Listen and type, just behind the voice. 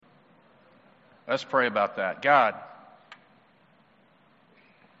Let's pray about that. God,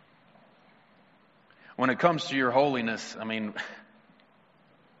 when it comes to your holiness,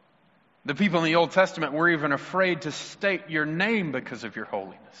 the people in the Old Testament were even afraid to state your name because of your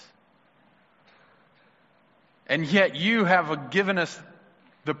holiness. And yet you have given us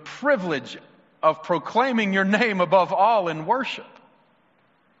the privilege of proclaiming your name above all in worship.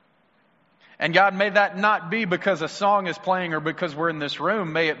 And God, may that not be because a song is playing or because we're in this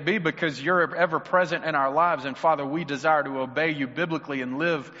room. May it be because you're ever present in our lives. And Father, we desire to obey you biblically and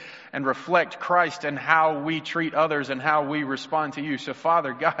live and reflect Christ in how we treat others and how we respond to you. So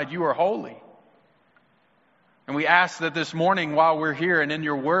Father, God, you are holy. And we ask that this morning while we're here and in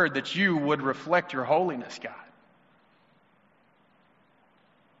your word that you would reflect your holiness, God.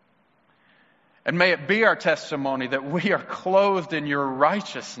 And may it be our testimony that we are clothed in your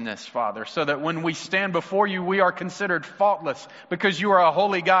righteousness, Father, so that when we stand before you, we are considered faultless because you are a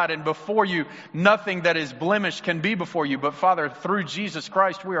holy God, and before you, nothing that is blemished can be before you. But Father, through Jesus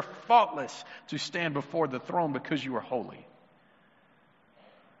Christ, we are faultless to stand before the throne because you are holy.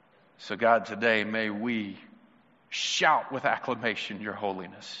 So God, today, may we shout with acclamation your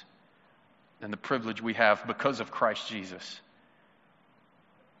holiness and the privilege we have because of Christ Jesus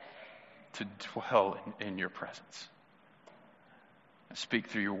to dwell in your presence. I speak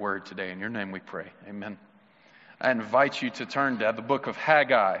through your word today. In your name we pray. Amen. I invite you to turn to the book of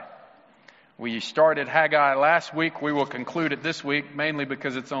Haggai. We started Haggai last week. We will conclude it this week, mainly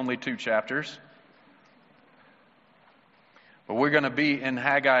because it's only 2 chapters. But we're going to be in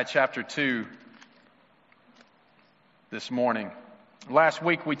Haggai chapter 2 this morning. Last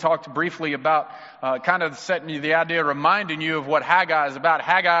week we talked briefly about kind of setting you the idea, reminding you of what Haggai is about.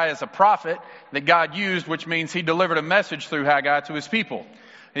 Haggai is a prophet that God used, which means he delivered a message through Haggai to his people.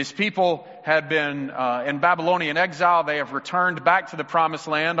 His people had been in Babylonian exile. They have returned back to the promised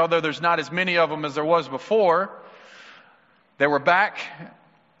land, although there's not as many of them as there was before. They were back.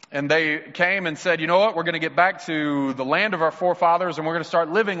 And they came and said, you know what, we're going to get back to the land of our forefathers, and we're going to start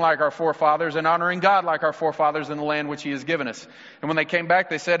living like our forefathers and honoring God like our forefathers in the land which he has given us. And when they came back,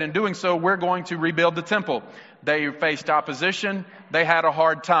 they said, in doing so, we're going to rebuild the temple. They faced opposition. They had a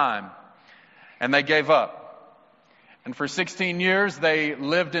hard time. And they gave up. And for 16 years, they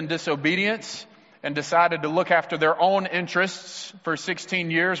lived in disobedience and decided to look after their own interests for 16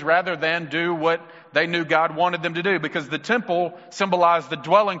 years rather than do what they knew God wanted them to do, because the temple symbolized the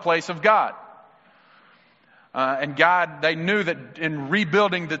dwelling place of God. And God, they knew that in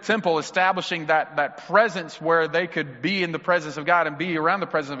rebuilding the temple, establishing that presence where they could be in the presence of God and be around the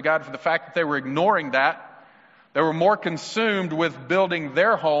presence of God, for the fact that they were ignoring that, they were more consumed with building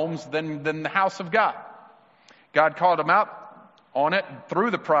their homes than the house of God. God called them out on it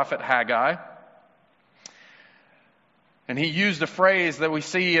through the prophet Haggai. And he used a phrase that we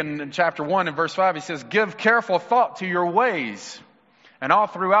see in chapter 1 and verse 5. He says, give careful thought to your ways. And all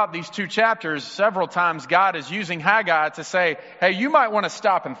throughout these 2 chapters, several times God is using Haggai to say, hey, you might want to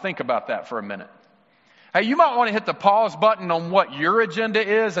stop and think about that for a minute. Hey, you might want to hit the pause button on what your agenda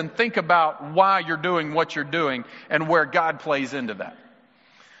is and think about why you're doing what you're doing and where God plays into that.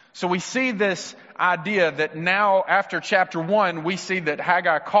 So we see this idea that now after chapter 1, we see that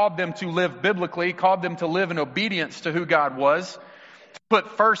Haggai called them to live biblically, called them to live in obedience to who God was, to put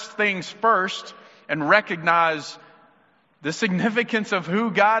first things first and recognize the significance of who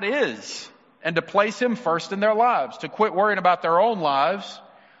God is and to place him first in their lives, to quit worrying about their own lives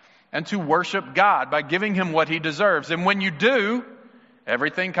and to worship God by giving him what he deserves. And when you do,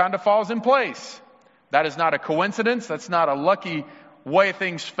 everything kind of falls in place. That is not a coincidence. That's not a lucky way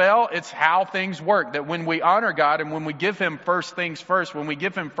things fell. It's how things work. That when we honor God and when we give him first things first, when we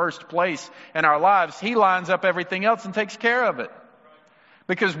give him first place in our lives, he lines up everything else and takes care of it.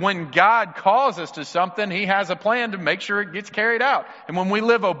 Because when God calls us to something, he has a plan to make sure it gets carried out. And when we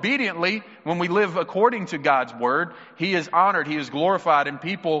live obediently, when we live according to God's word, he is honored, he is glorified, and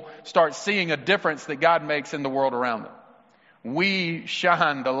people start seeing a difference that God makes in the world around them. We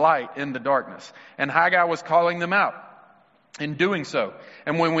shine the light in the darkness. And Haggai was calling them out in doing so.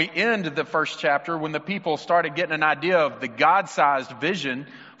 And when we end the first chapter, when the people started getting an idea of the God-sized vision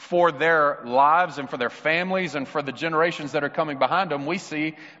for their lives and for their families and for the generations that are coming behind them, we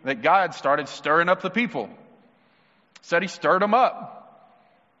see that God started stirring up the people. Said he stirred them up.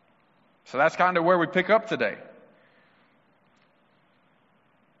 So that's kind of where we pick up today.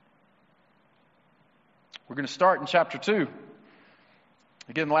 We're going to start in chapter 2.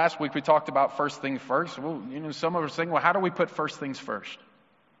 Again, last week we talked about first things first. Well, some of us think, well, how do we put first things first?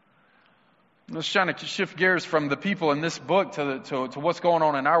 Let's try to shift gears from the people in this book to what's going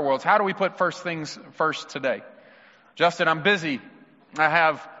on in our worlds. How do we put first things first today? Justin, I'm busy. I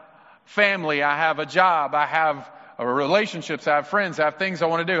have family, I have a job, I have relationships, I have friends, I have things I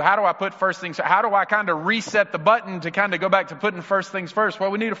want to do. How do I put first things? How do I kind of reset the button to kind of go back to putting first things first? Well,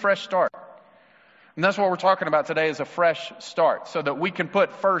 we need a fresh start. And that's what we're talking about today, is a fresh start, so that we can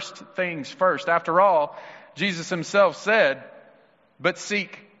put first things first. After all, Jesus himself said, but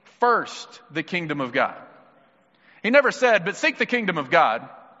seek first the kingdom of God. He never said, but seek the kingdom of God,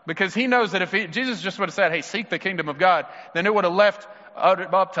 because he knows that if Jesus just would have said, hey, seek the kingdom of God, then it would have left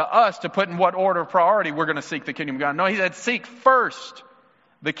up to us to put in what order of priority we're going to seek the kingdom of God. No, he said, seek first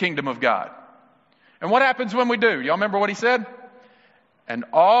the kingdom of God. And what happens when we do? Y'all remember what he said? And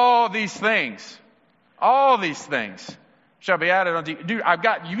all these things shall be added unto you. Dude,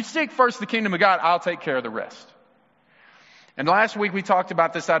 you seek first the kingdom of God, I'll take care of the rest. And last week we talked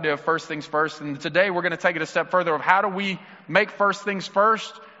about this idea of first things first, and today we're going to take it a step further of how do we make first things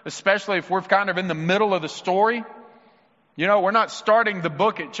first, especially if we're kind of in the middle of the story. You know, we're not starting the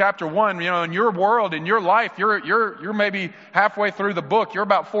book at chapter 1. You know, in your world, in your life, you're maybe halfway through the book. You're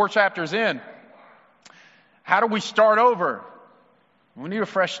about 4 chapters in. How do we start over? We need a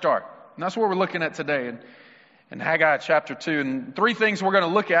fresh start. And that's what we're looking at today in Haggai chapter 2. And 3 things we're going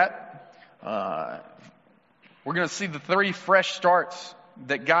to look at. We're going to see the 3 fresh starts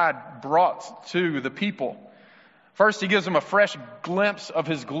that God brought to the people. First, he gives them a fresh glimpse of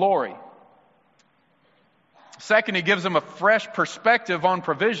his glory. Second, he gives them a fresh perspective on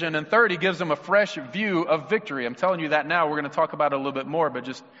provision. And third, he gives them a fresh view of victory. I'm telling you that now. We're going to talk about it a little bit more, but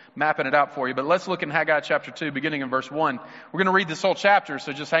just mapping it out for you. But let's look in Haggai chapter 2, beginning in verse 1. We're going to read this whole chapter,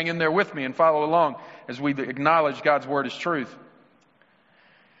 so just hang in there with me and follow along as we acknowledge God's word as truth.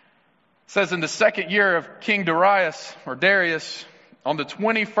 It says, in the 2nd year of King Darius, on the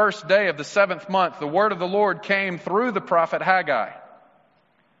 21st day of the 7th month, the word of the Lord came through the prophet Haggai.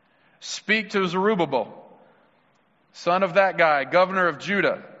 Speak to Zerubbabel, son of that guy, governor of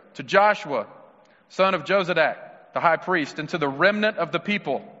Judah, to Joshua, son of Jozadak, the high priest, and to the remnant of the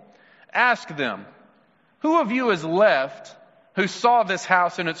people. Ask them, who of you is left who saw this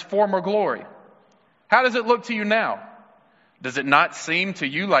house in its former glory? How does it look to you now? Does it not seem to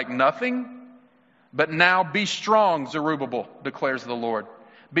you like nothing? But now be strong, Zerubbabel, declares the Lord.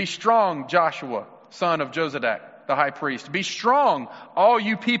 Be strong, Joshua, son of Jozadak, the high priest. Be strong, all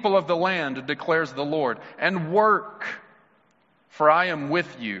you people of the land, declares the Lord, and work, for I am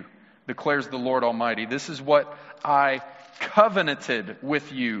with you, declares the Lord Almighty. This is what I covenanted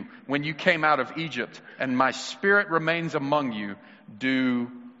with you when you came out of Egypt, and my spirit remains among you.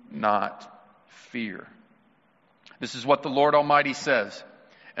 Do not fear. This is what the Lord Almighty says.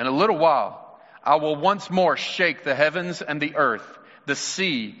 In a little while, I will once more shake the heavens and the earth, the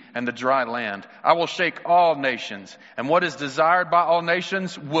sea and the dry land. I will shake all nations, and what is desired by all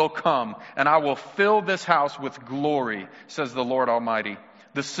nations will come, and I will fill this house with glory, says the Lord Almighty.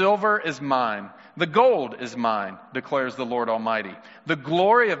 The silver is mine, the gold is mine, declares the Lord Almighty. The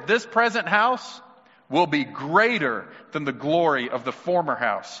glory of this present house will be greater than the glory of the former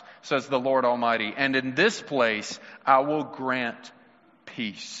house, says the Lord Almighty. And in this place I will grant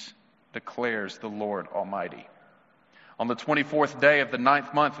peace, declares the Lord Almighty. On the 24th day of the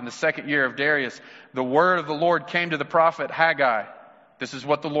 9th month in the 2nd year of Darius, the word of the Lord came to the prophet Haggai. This is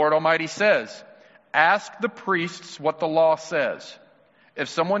what the Lord Almighty says. Ask the priests what the law says. If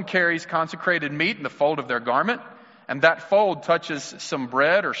someone carries consecrated meat in the fold of their garment, and that fold touches some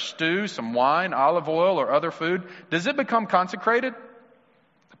bread or stew, some wine, olive oil, or other food, does it become consecrated?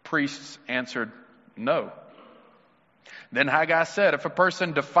 The priests answered, no. Then Haggai said, if a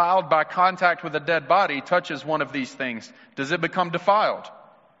person defiled by contact with a dead body touches one of these things, does it become defiled?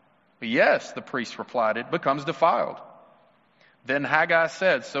 Yes, the priest replied, it becomes defiled. Then Haggai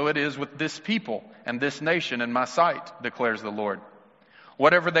said, so it is with this people and this nation in my sight, declares the Lord.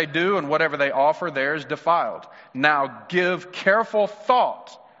 Whatever they do and whatever they offer, there is defiled. Now give careful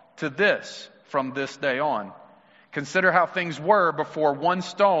thought to this from this day on. Consider how things were before one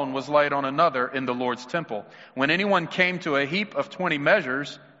stone was laid on another in the Lord's temple. When anyone came to a heap of 20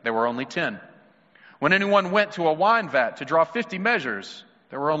 measures, there were only 10. When anyone went to a wine vat to draw 50 measures,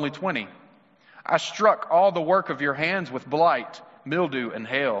 there were only 20. I struck all the work of your hands with blight, mildew, and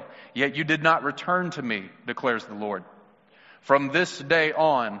hail, yet you did not return to me, declares the Lord. From this day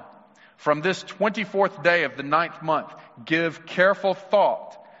on, from this 24th day of the 9th month, give careful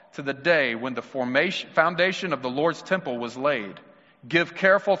thought to the day when the foundation of the Lord's temple was laid. Give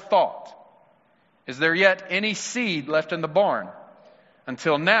careful thought. Is there yet any seed left in the barn?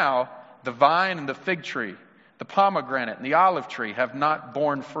 Until now, the vine and the fig tree, the pomegranate and the olive tree have not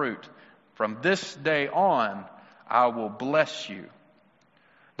borne fruit. From this day on, I will bless you.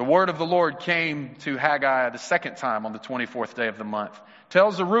 The word of the Lord came to Haggai the second time on the 24th day of the month.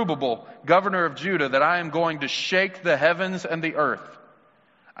 Tell Zerubbabel, governor of Judah, that I am going to shake the heavens and the earth.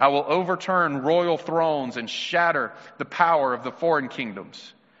 I will overturn royal thrones and shatter the power of the foreign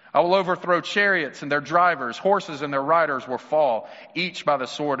kingdoms. I will overthrow chariots and their drivers, horses and their riders will fall, each by the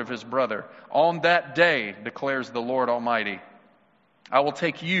sword of his brother. On that day, declares the Lord Almighty, I will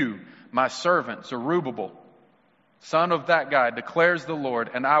take you, my servant Zerubbabel, son of that guy, declares the Lord,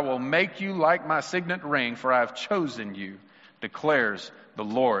 and I will make you like my signet ring, for I have chosen you, declares the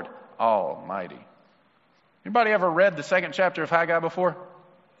Lord Almighty. Anybody ever read the second chapter of Haggai before?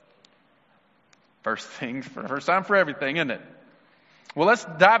 First time for everything, isn't it? Well, let's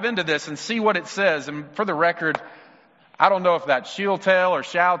dive into this and see what it says. And for the record, I don't know if that's she'll tell or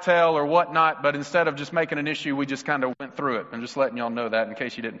shall tell or whatnot, but instead of just making an issue, we just kind of went through it. I'm just letting y'all know that in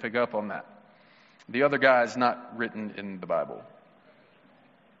case you didn't pick up on that. The other guy is not written in the Bible.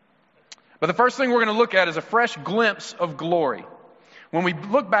 But the first thing we're going to look at is a fresh glimpse of glory. When we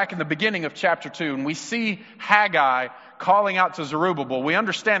look back in the beginning of chapter 2 and we see Haggai calling out to Zerubbabel, we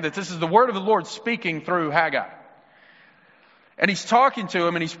understand that this is the word of the Lord speaking through Haggai. And he's talking to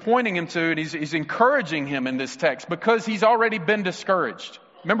him and he's pointing him to, and he's encouraging him in this text because he's already been discouraged.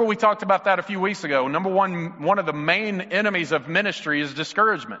 Remember we talked about that a few weeks ago. Number one of the main enemies of ministry is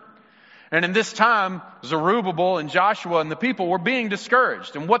discouragement. And in this time, Zerubbabel and Joshua and the people were being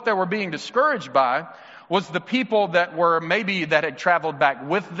discouraged. And what they were being discouraged by was the people that had traveled back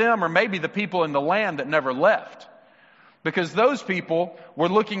with them, or maybe the people in the land that never left. Because those people were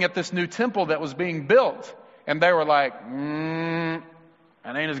looking at this new temple that was being built. And they were like, it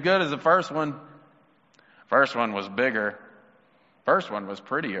ain't as good as the first one. First one was bigger. First one was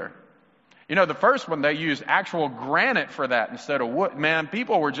prettier. You know, the first one, they used actual granite for that instead of wood. Man,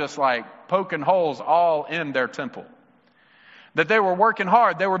 people were just like poking holes all in their temple. That they were working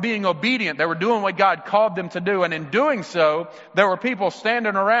hard. They were being obedient. They were doing what God called them to do. And in doing so, there were people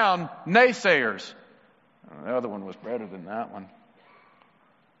standing around, naysayers. The other one was better than that one.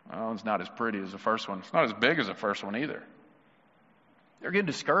 Oh, it's not as pretty as the first one. It's not as big as the first one either. They're getting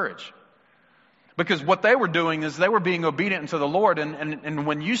discouraged. Because what they were doing is they were being obedient to the Lord. And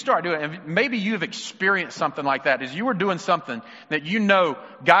when you start doing it, and maybe you've experienced something like that, is you were doing something that you know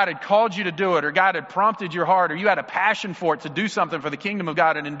God had called you to do it, or God had prompted your heart, or you had a passion for it to do something for the kingdom of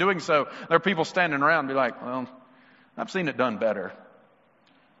God. And in doing so, there are people standing around and be like, well, I've seen it done better.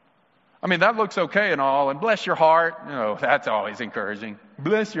 I mean, that looks okay and all, and bless your heart. You know, that's always encouraging.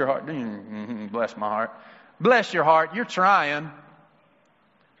 Bless your heart. Bless my heart. Bless your heart. You're trying.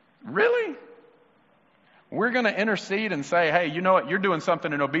 Really? We're going to intercede and say, hey, you know what? You're doing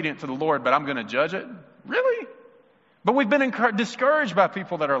something in obedience to the Lord, but I'm going to judge it? Really? But we've been discouraged by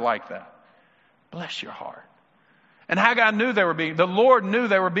people that are like that. Bless your heart. And Haggai the Lord knew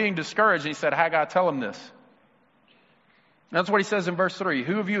they were being discouraged. And he said, Haggai, tell them this. That's what he says in verse 3.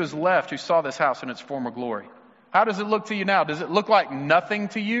 Who of you is left who saw this house in its former glory? How does it look to you now? Does it look like nothing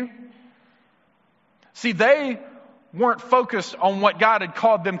to you? See, they weren't focused on what God had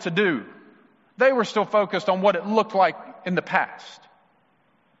called them to do. They were still focused on what it looked like in the past.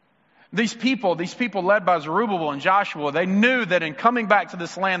 These people led by Zerubbabel and Joshua, they knew that in coming back to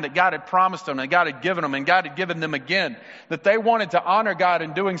this land that God had promised them and God had given them and God had given them again, that they wanted to honor God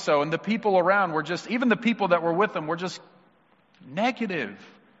in doing so. And the people around were even the people that were with them were just negative,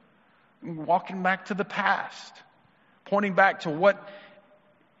 walking back to the past, pointing back to what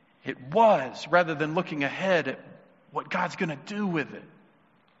it was rather than looking ahead at what God's going to do with it.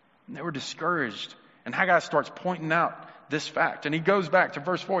 And they were discouraged. And Haggai starts pointing out this fact. And he goes back to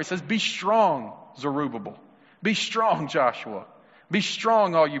verse 4. He says, be strong, Zerubbabel. Be strong, Joshua. Be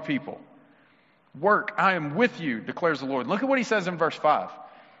strong, all you people. Work, I am with you, declares the Lord. Look at what he says in verse 5.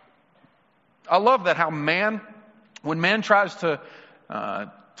 I love that how when man tries to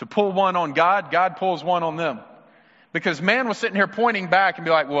pull one on God, God pulls one on them. Because man was sitting here pointing back and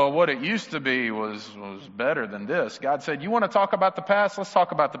be like, well, what it used to be was better than this. God said, you want to talk about the past? Let's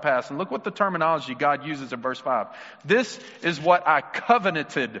talk about the past. And look what the terminology God uses in verse 5. This is what I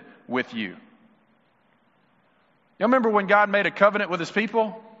covenanted with you. You remember when God made a covenant with his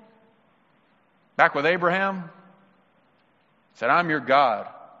people? Back with Abraham? He said, I'm your God.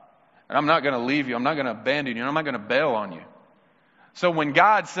 And I'm not going to leave you. I'm not going to abandon you. And I'm not going to bail on you. So when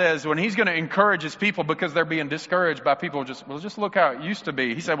God says, when he's going to encourage his people because they're being discouraged by people, just look how it used to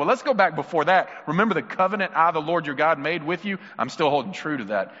be. He said, well, let's go back before that. Remember the covenant I, the Lord your God, made with you? I'm still holding true to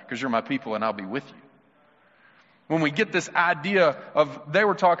that because you're my people and I'll be with you. when we get this idea of, they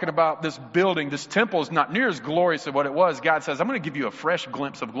were talking about this building, this temple is not near as glorious as what it was. God says, I'm going to give you a fresh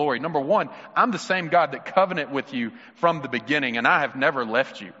glimpse of glory. Number one, I'm the same God that covenanted with you from the beginning, and I have never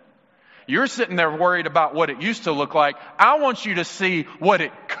left you. You're sitting there worried about what it used to look like. I want you to see what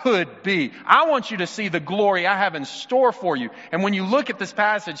it could be. I want you to see the glory I have in store for you. And when you look at this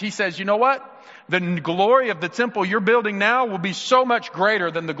passage, he says, you know what? The glory of the temple you're building now will be so much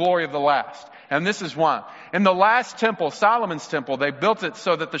greater than the glory of the last. And this is why. In the last temple, Solomon's temple, they built it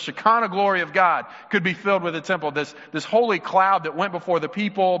so that the Shekinah glory of God could be filled with the temple. This holy cloud that went before the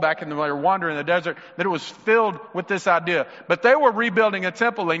people back when they were wandering in the desert, that it was filled with this idea. But they were rebuilding a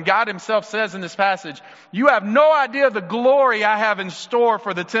temple, and God himself says in this passage, you have no idea the glory I have in store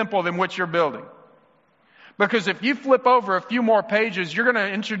for the temple in which you're building. Because if you flip over a few more pages, you're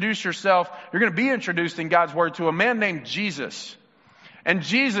going to be introduced in God's Word to a man named Jesus. And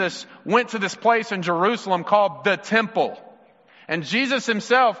Jesus went to this place in Jerusalem called the temple. And Jesus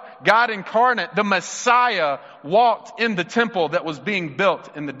himself, God incarnate, the Messiah, walked in the temple that was being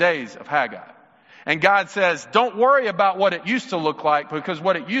built in the days of Haggai. And God says, don't worry about what it used to look like, because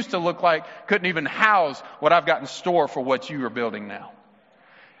what it used to look like couldn't even house what I've got in store for what you are building now.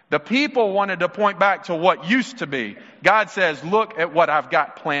 The people wanted to point back to what used to be. God says, look at what I've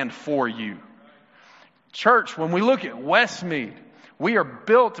got planned for you. Church, when we look at Westmead, we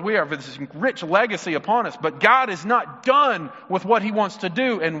have this rich legacy upon us, but God is not done with what he wants to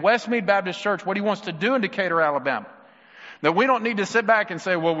do in Westmead Baptist Church, what he wants to do in Decatur, Alabama. That we don't need to sit back and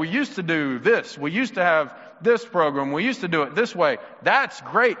say, well, we used to do this. We used to have this program. We used to do it this way. That's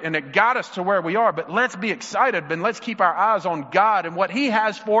great, and it got us to where we are, but let's be excited, and let's keep our eyes on God and what he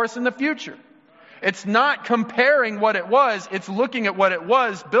has for us in the future. It's not comparing what it was. It's looking at what it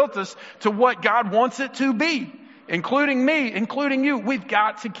was, built us to what God wants it to be. Including me, including you. We've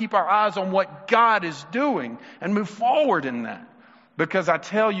got to keep our eyes on what God is doing and move forward in that. Because I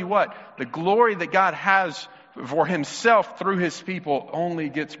tell you what, the glory that God has for himself through his people only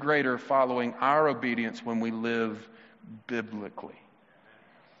gets greater following our obedience when we live biblically.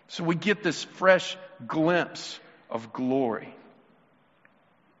 So we get this fresh glimpse of glory.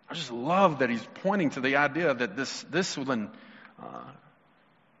 I just love that he's pointing to the idea that this one,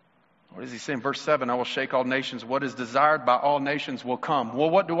 what does he say in verse 7? I will shake all nations. What is desired by all nations will come. Well,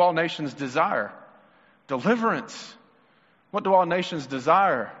 what do all nations desire? Deliverance. What do all nations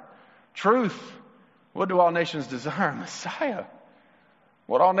desire? Truth. What do all nations desire? Messiah.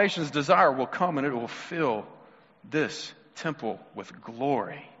 What all nations desire will come, and it will fill this temple with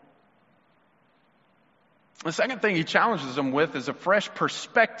glory. The second thing he challenges them with is a fresh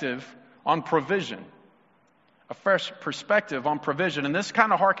perspective on provision. A fresh perspective on provision. And this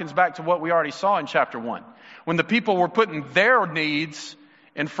kind of harkens back to what we already saw in chapter 1. When the people were putting their needs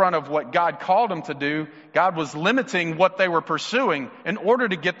in front of what God called them to do, God was limiting what they were pursuing in order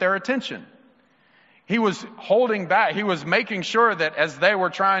to get their attention. He was holding back. He was making sure that as they were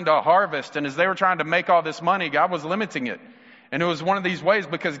trying to harvest and as they were trying to make all this money, God was limiting it. And it was one of these ways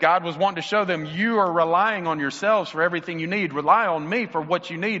because God was wanting to show them, you are relying on yourselves for everything you need. Rely on me for what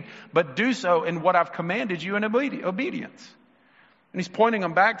you need, but do so in what I've commanded you in obedience. And he's pointing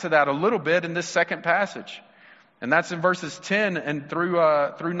them back to that a little bit in this second passage. And that's in verses 10 and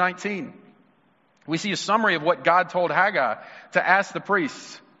through 19. We see a summary of what God told Haggai to ask the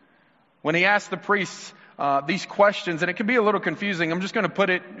priests. When he asked the priests these questions, and it can be a little confusing. I'm just going to put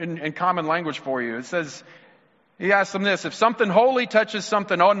it in common language for you. It says, he asked them this: if something holy touches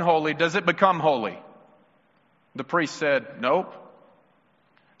something unholy, does it become holy? The priest said, nope.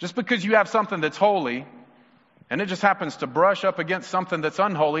 Just because you have something that's holy, and it just happens to brush up against something that's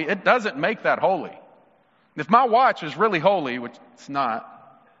unholy, it doesn't make that holy. If my watch is really holy, which it's not,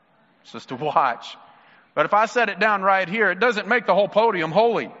 it's just a watch, but if I set it down right here, it doesn't make the whole podium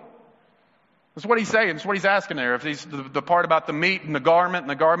holy. That's what he's saying. That's what he's asking there. If he's the part about the meat and the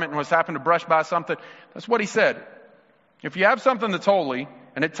garment was happened to brush by something, that's what he said. If you have something that's holy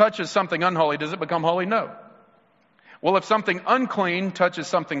and it touches something unholy, does it become holy? No. Well, if something unclean touches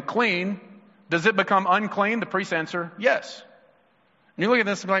something clean, does it become unclean? The priest answer, yes. And you look at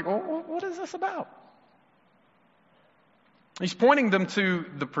this and be like, well, what is this about? He's pointing them to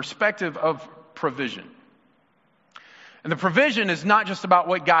the perspective of provision. And the provision is not just about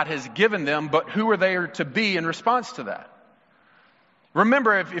what God has given them, but who are they to be in response to that.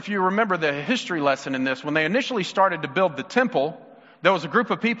 Remember, if you remember the history lesson in this, when they initially started to build the temple, there was a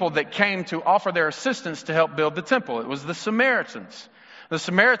group of people that came to offer their assistance to help build the temple. It was the Samaritans. The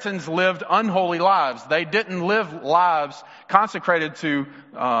Samaritans lived unholy lives. They didn't live lives consecrated to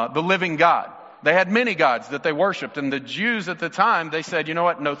the living God. They had many gods that they worshiped. And the Jews at the time, they said, you know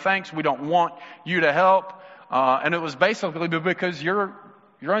what, no thanks, we don't want you to help. And it was basically because you're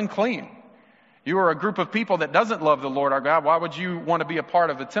unclean. You are a group of people that doesn't love the Lord our God. Why would you want to be a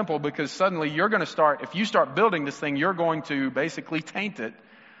part of the temple? Because suddenly you're going to start, if you start building this thing, you're going to basically taint it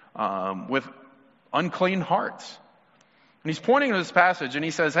with unclean hearts. And he's pointing to this passage and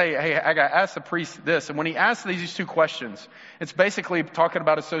he says, hey, I got to ask the priest this. And when he asks these two questions, it's basically talking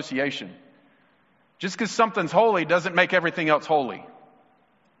about association. Just because something's holy doesn't make everything else holy.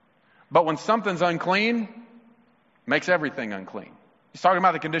 But when something's unclean, it makes everything unclean. He's talking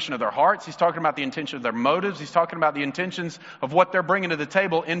about the condition of their hearts. He's talking about the intention of their motives. He's talking about the intentions of what they're bringing to the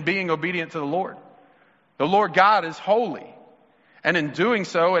table in being obedient to the Lord. The Lord God is holy. And in doing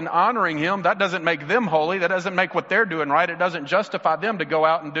so and honoring Him, that doesn't make them holy. That doesn't make what they're doing right. It doesn't justify them to go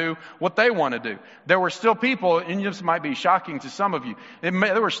out and do what they want to do. There were still people, and this might be shocking to some of you,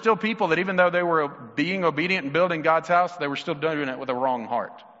 there were still people that even though they were being obedient and building God's house, they were still doing it with a wrong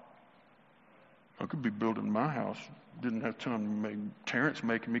heart. I could be building my house. Didn't have time to make Terrence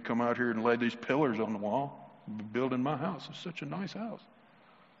making me come out here and lay these pillars on the wall. I'd be building my house. It's such a nice house.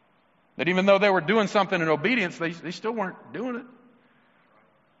 That even though they were doing something in obedience, they still weren't doing it.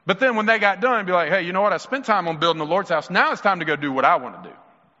 But then when they got done, be like, hey, you know what? I spent time on building the Lord's house. Now it's time to go do what I want to do.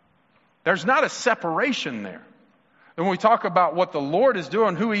 There's not a separation there. And when we talk about what the Lord is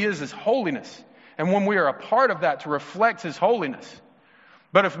doing, who He is holiness. And when we are a part of that to reflect His holiness.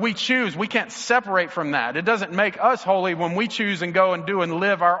 But if we choose, we can't separate from that. It doesn't make us holy when we choose and go and do and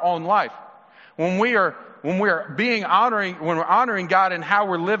live our own life. When we're honoring God in how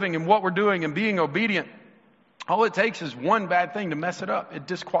we're living and what we're doing and being obedient, all it takes is one bad thing to mess it up. It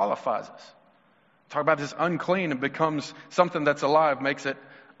disqualifies us. Talk about this unclean and becomes something that's alive, makes it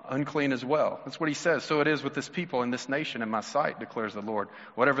unclean as well. That's what He says. So it is with this people and this nation in my sight, declares the Lord.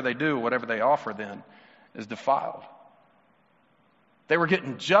 Whatever they do, whatever they offer then is defiled. They were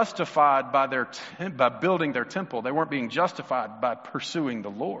getting justified by building their temple. They weren't being justified by pursuing the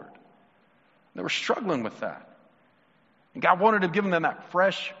Lord. They were struggling with that. And God wanted to give them that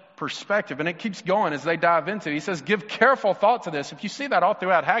fresh perspective. And it keeps going as they dive into it. He says, give careful thought to this. If you see that all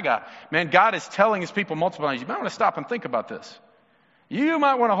throughout Haggai, man, God is telling His people multiple times, you might want to stop and think about this. You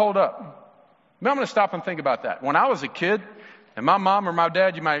might want to hold up. I'm going to stop and think about that. When I was a kid, and my mom or my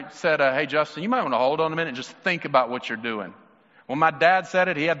dad, you might have said, hey, Justin, you might want to hold on a minute and just think about what you're doing. When my dad said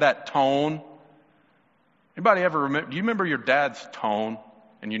it, he had that tone. Anybody ever remember? Do you remember your dad's tone?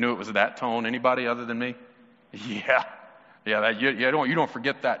 And you knew it was that tone? Anybody other than me? Yeah. You don't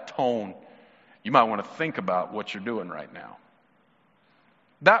forget that tone. You might want to think about what you're doing right now.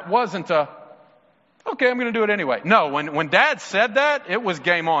 That wasn't okay, I'm going to do it anyway. No, when Dad said that, it was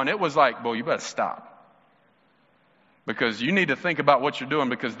game on. It was like, boy, you better stop. Because you need to think about what you're doing,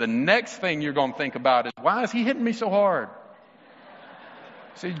 because the next thing you're going to think about is, why is he hitting me so hard?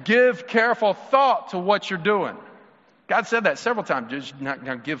 So give careful thought to what you're doing. God said that several times. Just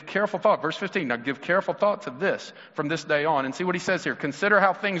now give careful thought. Verse 15, now give careful thought to this from this day on. And see what He says here. Consider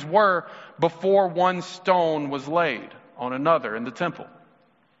how things were before one stone was laid on another in the temple.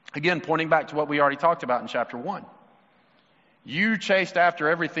 Again, pointing back to what we already talked about in chapter 1. You chased after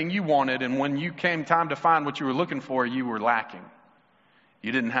everything you wanted, and when you came time to find what you were looking for, you were lacking.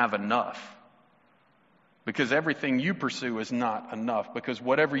 You didn't have enough. Because everything you pursue is not enough. Because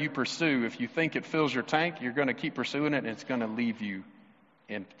whatever you pursue, if you think it fills your tank, you're going to keep pursuing it and it's going to leave you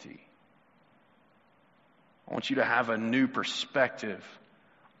empty. I want you to have a new perspective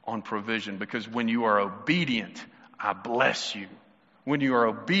on provision. Because when you are obedient, I bless you. When you are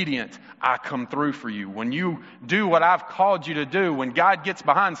obedient, I come through for you. When you do what I've called you to do, when God gets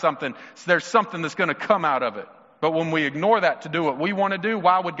behind something, there's something that's going to come out of it. But when we ignore that to do what we want to do,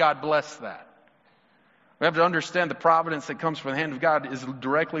 why would God bless that? We have to understand the providence that comes from the hand of God is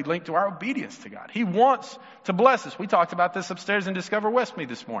directly linked to our obedience to God. He wants to bless us. We talked about this upstairs in Discover Westmead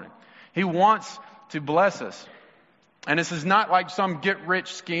this morning. He wants to bless us. And this is not like some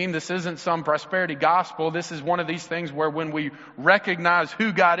get-rich scheme. This isn't some prosperity gospel. This is one of these things where when we recognize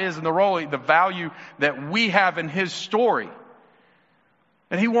who God is and the value that we have in His story,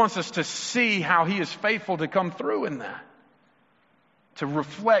 and He wants us to see how He is faithful to come through in that, to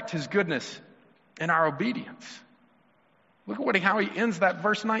reflect His goodness in our obedience. Look at how He ends that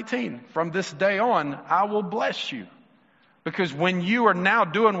verse 19. From this day on, I will bless you. Because when you are now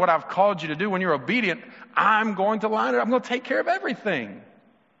doing what I've called you to do, when you're obedient, I'm going to line it up. I'm going to take care of everything. I'm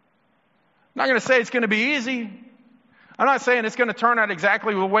not going to say it's going to be easy. I'm not saying it's going to turn out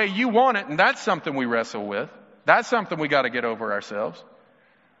exactly the way you want it, and that's something we wrestle with. That's something we got to get over ourselves.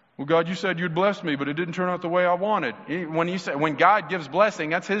 Well, God, you said you'd bless me, but it didn't turn out the way I wanted. When God gives blessing,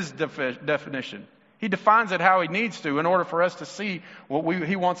 that's His definition. He defines it how He needs to in order for us to see what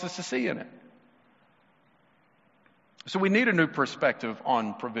He wants us to see in it. So we need a new perspective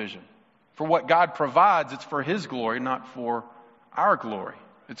on provision. For what God provides, it's for His glory, not for our glory.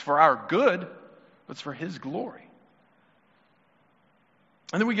 It's for our good, but it's for His glory.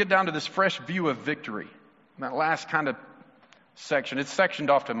 And then we get down to this fresh view of victory. That last kind of section. It's sectioned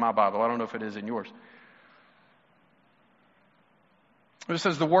off in my Bible. I don't know if it is in yours. It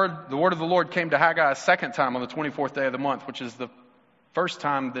says the word of the Lord came to Haggai a second time on the 24th day of the month, which is the first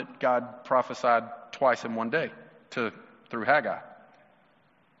time that God prophesied twice in one day through Haggai.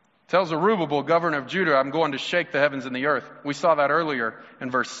 Tells Zerubbabel, governor of Judah, I'm going to shake the heavens and the earth. We saw that earlier in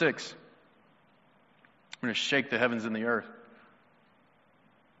verse 6. I'm going to shake the heavens and the earth.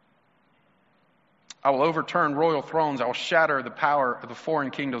 I will overturn royal thrones. I will shatter the power of the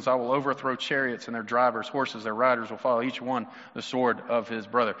foreign kingdoms. I will overthrow chariots and their drivers, horses, their riders will follow each one the sword of his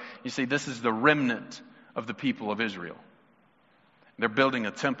brother. You see, this is the remnant of the people of Israel. They're building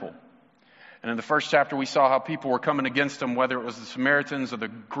a temple. And in the first chapter, we saw how people were coming against them, whether it was the Samaritans or the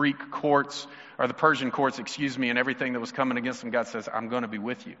Greek courts, or the Persian courts, and everything that was coming against them. God says, I'm going to be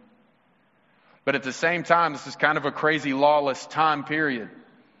with you. But at the same time, this is kind of a crazy, lawless time period.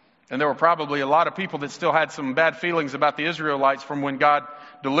 And there were probably a lot of people that still had some bad feelings about the Israelites from when God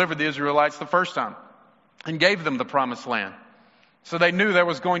delivered the Israelites the first time and gave them the promised land. So they knew there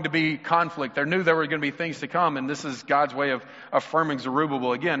was going to be conflict. They knew there were going to be things to come. And this is God's way of affirming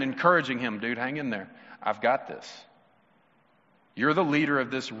Zerubbabel again, encouraging him, dude, hang in there. I've got this. You're the leader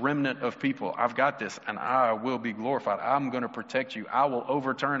of this remnant of people. I've got this, and I will be glorified. I'm going to protect you. I will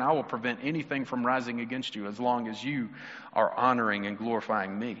overturn. I will prevent anything from rising against you as long as you are honoring and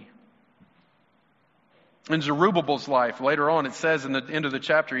glorifying me. In Zerubbabel's life, later on, it says in the end of the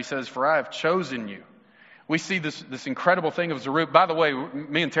chapter, he says, for I have chosen you. We see this incredible thing of Zerubbabel. By the way,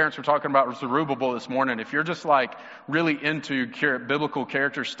 me and Terrence were talking about Zerubbabel this morning. If you're just like really into biblical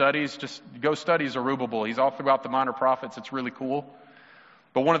character studies, just go study Zerubbabel. He's all throughout the minor prophets. It's really cool.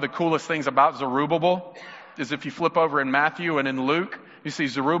 But one of the coolest things about Zerubbabel is if you flip over in Matthew and in Luke, you see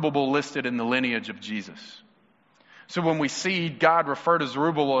Zerubbabel listed in the lineage of Jesus. So when we see God refer to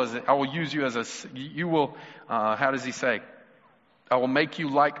Zerubbabel as, I will use you as how does he say? I will make you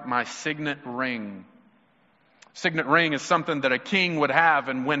like my signet ring. Signet ring is something that a king would have,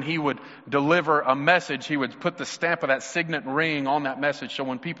 and when he would deliver a message, he would put the stamp of that signet ring on that message, so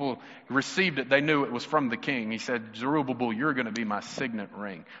when people received it, they knew it was from the king. He said, Zerubbabel, you're going to be my signet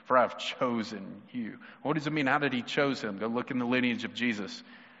ring, for I have chosen you. What does it mean? How did he choose him? Go look in the lineage of Jesus.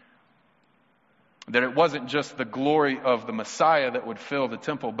 That it wasn't just the glory of the Messiah that would fill the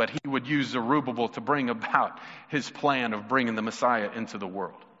temple, but he would use Zerubbabel to bring about his plan of bringing the Messiah into the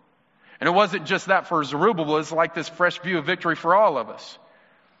world. And it wasn't just that for Zerubbabel. It's like this fresh view of victory for all of us.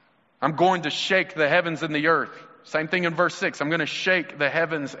 I'm going to shake the heavens and the earth. Same thing in verse 6. I'm going to shake the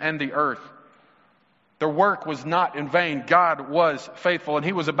heavens and the earth. Their work was not in vain. God was faithful, and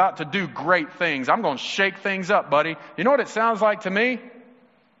he was about to do great things. I'm going to shake things up, buddy. You know what it sounds like to me?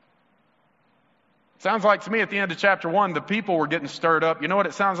 It sounds like to me at the end of chapter 1, the people were getting stirred up. You know what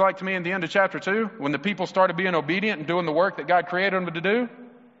it sounds like to me at the end of chapter 2? When the people started being obedient and doing the work that God created them to do?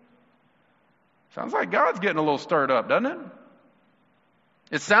 Sounds like God's getting a little stirred up, doesn't it?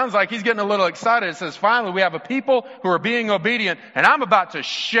 It sounds like he's getting a little excited. It says, finally, we have a people who are being obedient, and I'm about to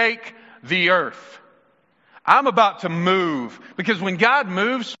shake the earth. I'm about to move. Because when God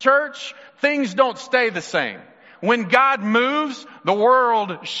moves, church, things don't stay the same. When God moves, the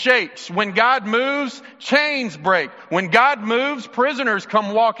world shakes. When God moves, chains break. When God moves, prisoners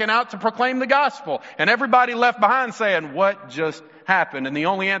come walking out to proclaim the gospel. And everybody left behind saying, what just happened? And the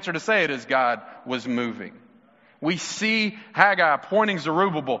only answer to say it is God was moving. We see Haggai pointing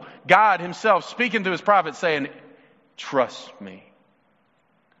Zerubbabel, God himself speaking to his prophet saying, trust me.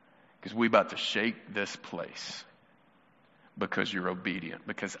 Because we're about to shake this place. Because you're obedient.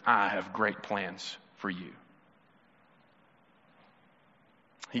 Because I have great plans for you.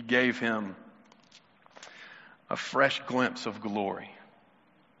 He gave him a fresh glimpse of glory.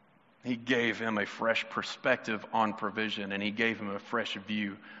 He gave him a fresh perspective on provision, and he gave him a fresh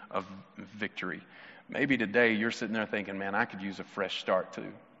view of victory. Maybe today you're sitting there thinking, man, I could use a fresh start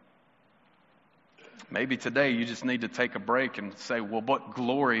too. Maybe today you just need to take a break and say, well, what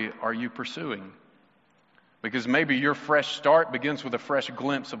glory are you pursuing? Because maybe your fresh start begins with a fresh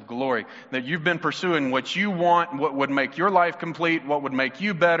glimpse of glory. That you've been pursuing what you want, what would make your life complete, what would make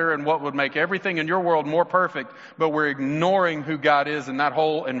you better, and what would make everything in your world more perfect. But we're ignoring who God is in that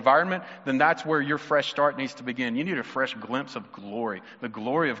whole environment. Then that's where your fresh start needs to begin. You need a fresh glimpse of glory. The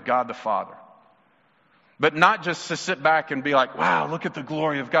glory of God the Father. But not just to sit back and be like, wow, look at the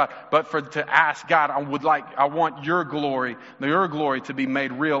glory of God. But to ask God, I want your glory to be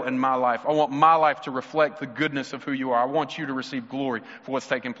made real in my life. I want my life to reflect the goodness of who you are. I want you to receive glory for what's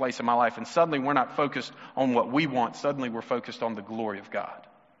taking place in my life. And suddenly we're not focused on what we want. Suddenly we're focused on the glory of God.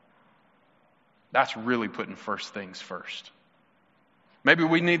 That's really putting first things first. Maybe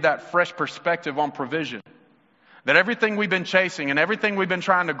we need that fresh perspective on provision. That everything we've been chasing and everything we've been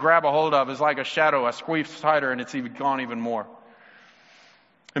trying to grab a hold of is like a shadow. I squeeze tighter and it's even gone even more.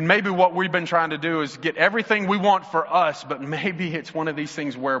 And maybe what we've been trying to do is get everything we want for us, but maybe it's one of these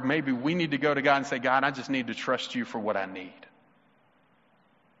things where maybe we need to go to God and say, God, I just need to trust you for what I need.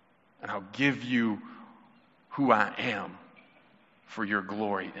 And I'll give you who I am for your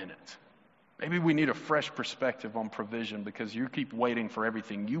glory in it. Maybe we need a fresh perspective on provision because you keep waiting for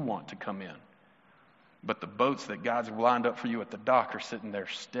everything you want to come in. But the boats that God's lined up for you at the dock are sitting there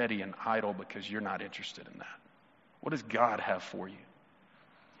steady and idle because you're not interested in that. What does God have for you?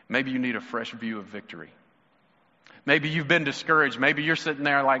 Maybe you need a fresh view of victory. Maybe you've been discouraged. Maybe you're sitting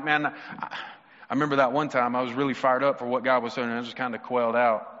there like, man, I remember that one time I was really fired up for what God was doing and I just kind of quailed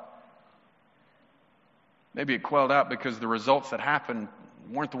out. Maybe it quailed out because the results that happened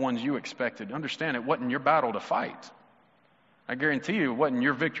weren't the ones you expected. Understand, it wasn't your battle to fight. I guarantee you it wasn't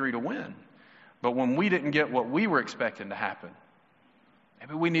your victory to win. But when we didn't get what we were expecting to happen,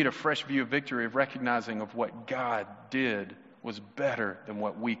 maybe we need a fresh view of victory, of recognizing of what God did was better than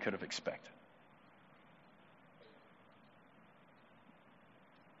what we could have expected.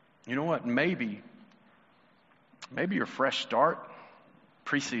 You know what? Maybe your fresh start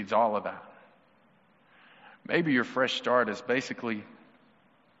precedes all of that. Maybe your fresh start is basically,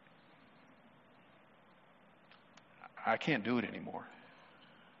 I can't do it anymore.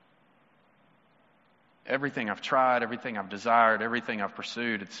 Everything I've tried, everything I've desired, everything I've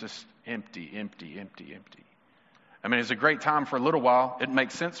pursued, it's just empty. I mean, it's a great time for a little while. It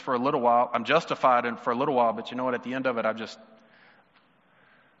makes sense for a little while. I'm justified in for a little while, but you know what? At the end of it, I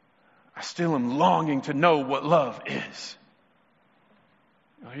still am longing to know what love is.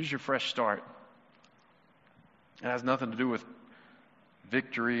 Well, here's your fresh start. It has nothing to do with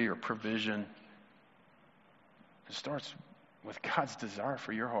victory or provision. It starts with God's desire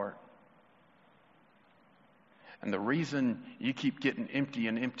for your heart. And the reason you keep getting empty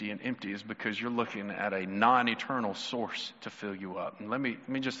is because you're looking at a non-eternal source to fill you up. And let me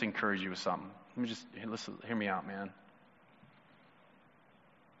just encourage you with something. Hear me out, man.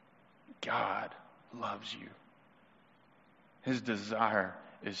 God loves you. His desire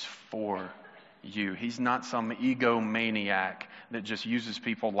is for you. He's not some egomaniac that just uses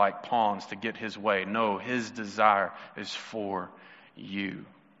people like pawns to get his way. No, his desire is for you.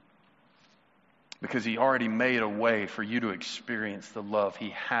 Because he already made a way for you to experience the love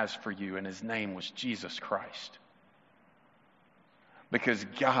he has for you, and his name was Jesus Christ. Because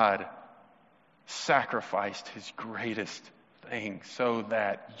God sacrificed his greatest thing so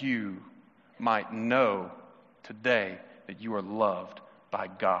that you might know today that you are loved by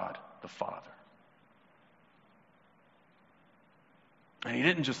God the Father. And he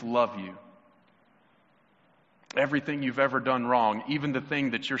didn't just love you. Everything you've ever done wrong, even the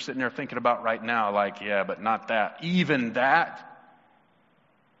thing that you're sitting there thinking about right now, like, yeah, but not that. Even that,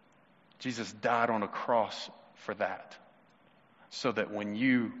 Jesus died on a cross for that. So that when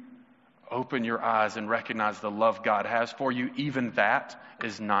you open your eyes and recognize the love God has for you, even that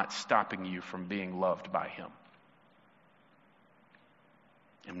is not stopping you from being loved by him.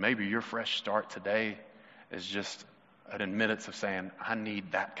 And maybe your fresh start today is just an admittance of saying, I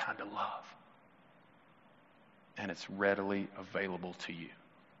need that kind of love. And it's readily available to you.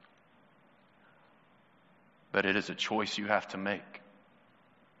 But it is a choice you have to make.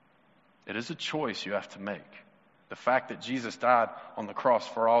 It is a choice you have to make. The fact that Jesus died on the cross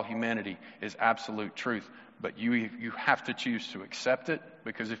for all humanity is absolute truth. But you have to choose to accept it,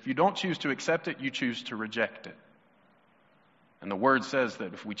 because if you don't choose to accept it, you choose to reject it. And the Word says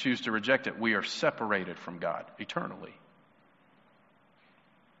that if we choose to reject it, we are separated from God eternally.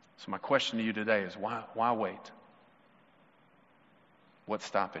 So my question to you today is, why wait? What's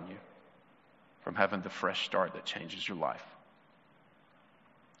stopping you from having the fresh start that changes your life?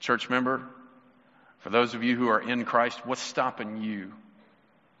 Church member, for those of you who are in Christ, what's stopping you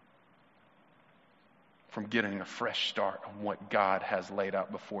from getting a fresh start on what God has laid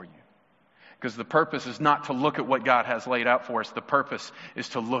out before you? Because the purpose is not to look at what God has laid out for us. The purpose is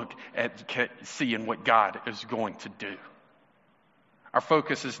to look at seeing what God is going to do. Our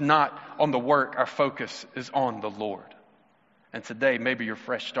focus is not on the work. Our focus is on the Lord. And today, maybe your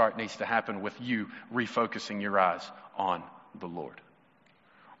fresh start needs to happen with you refocusing your eyes on the Lord.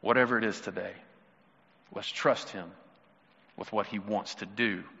 Whatever it is today, Let's trust him with what he wants to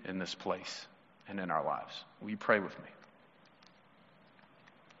do in this place and in our lives. Will you pray with me?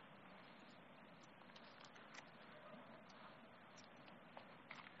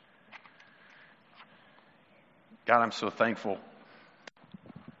 God, I'm so thankful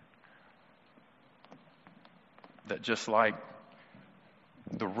that just like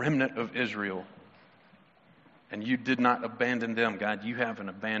the remnant of Israel, and you did not abandon them, God, you haven't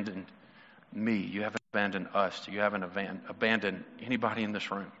abandoned me. You haven't abandoned us. You haven't abandoned anybody in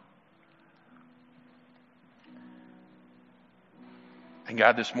this room. And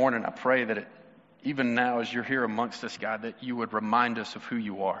God, this morning I pray that even now as you're here amongst us, God, that you would remind us of who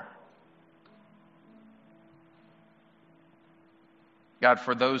you are. God,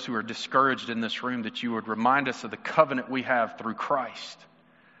 for those who are discouraged in this room, that you would remind us of the covenant we have through Christ,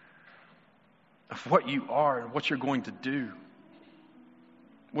 of what you are and what you're going to do,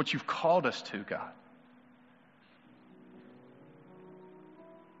 what you've called us to, God.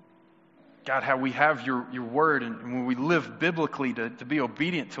 God, how we have your word, and when we live biblically to be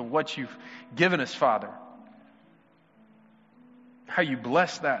obedient to what you've given us, Father, how you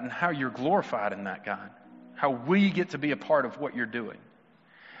bless that and how you're glorified in that, God. How we get to be a part of what you're doing.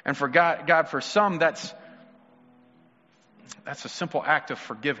 And for God, for some, that's a simple act of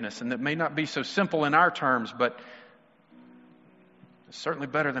forgiveness, and that may not be so simple in our terms, but it's certainly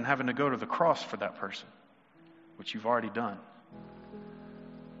better than having to go to the cross for that person, which you've already done.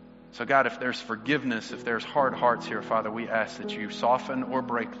 So God, if there's forgiveness, if there's hard hearts here, Father, we ask that you soften or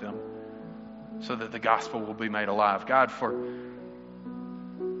break them so that the gospel will be made alive. God, for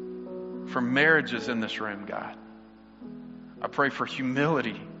marriages in this room, God, I pray for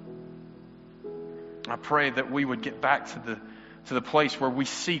humility. I pray that we would get back to the place where we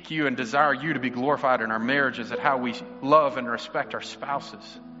seek you and desire you to be glorified in our marriages, at how we love and respect our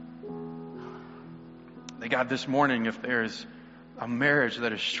spouses. That God, this morning, if there is a marriage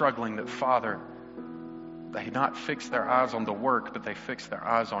that is struggling, that Father, they not fix their eyes on the work, but they fix their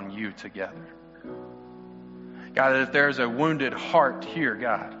eyes on you together. God, if there's a wounded heart here,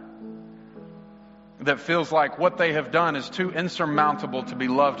 God, that feels like what they have done is too insurmountable to be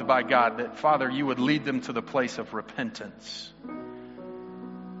loved by God, that Father, you would lead them to the place of repentance.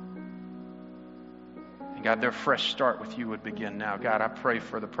 And God, their fresh start with you would begin now. God, I pray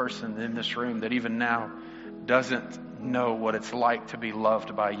for the person in this room that even now doesn't know what it's like to be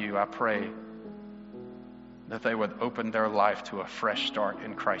loved by you. I pray that they would open their life to a fresh start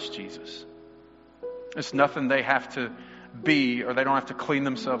in Christ Jesus. It's nothing they have to be, or they don't have to clean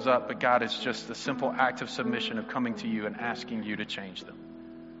themselves up, but God, it's just the simple act of submission of coming to you and asking you to change them.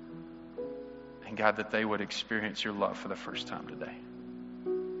 And God, that they would experience your love for the first time today.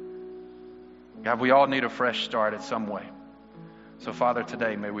 God, we all need a fresh start in some way. So Father,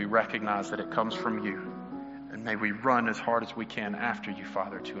 today may we recognize that it comes from you, and may we run as hard as we can after you,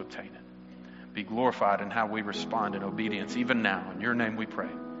 Father, to obtain it. Be glorified in how we respond in obedience, even now. In your name we pray.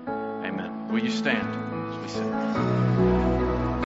 Amen. Will you stand as we sing?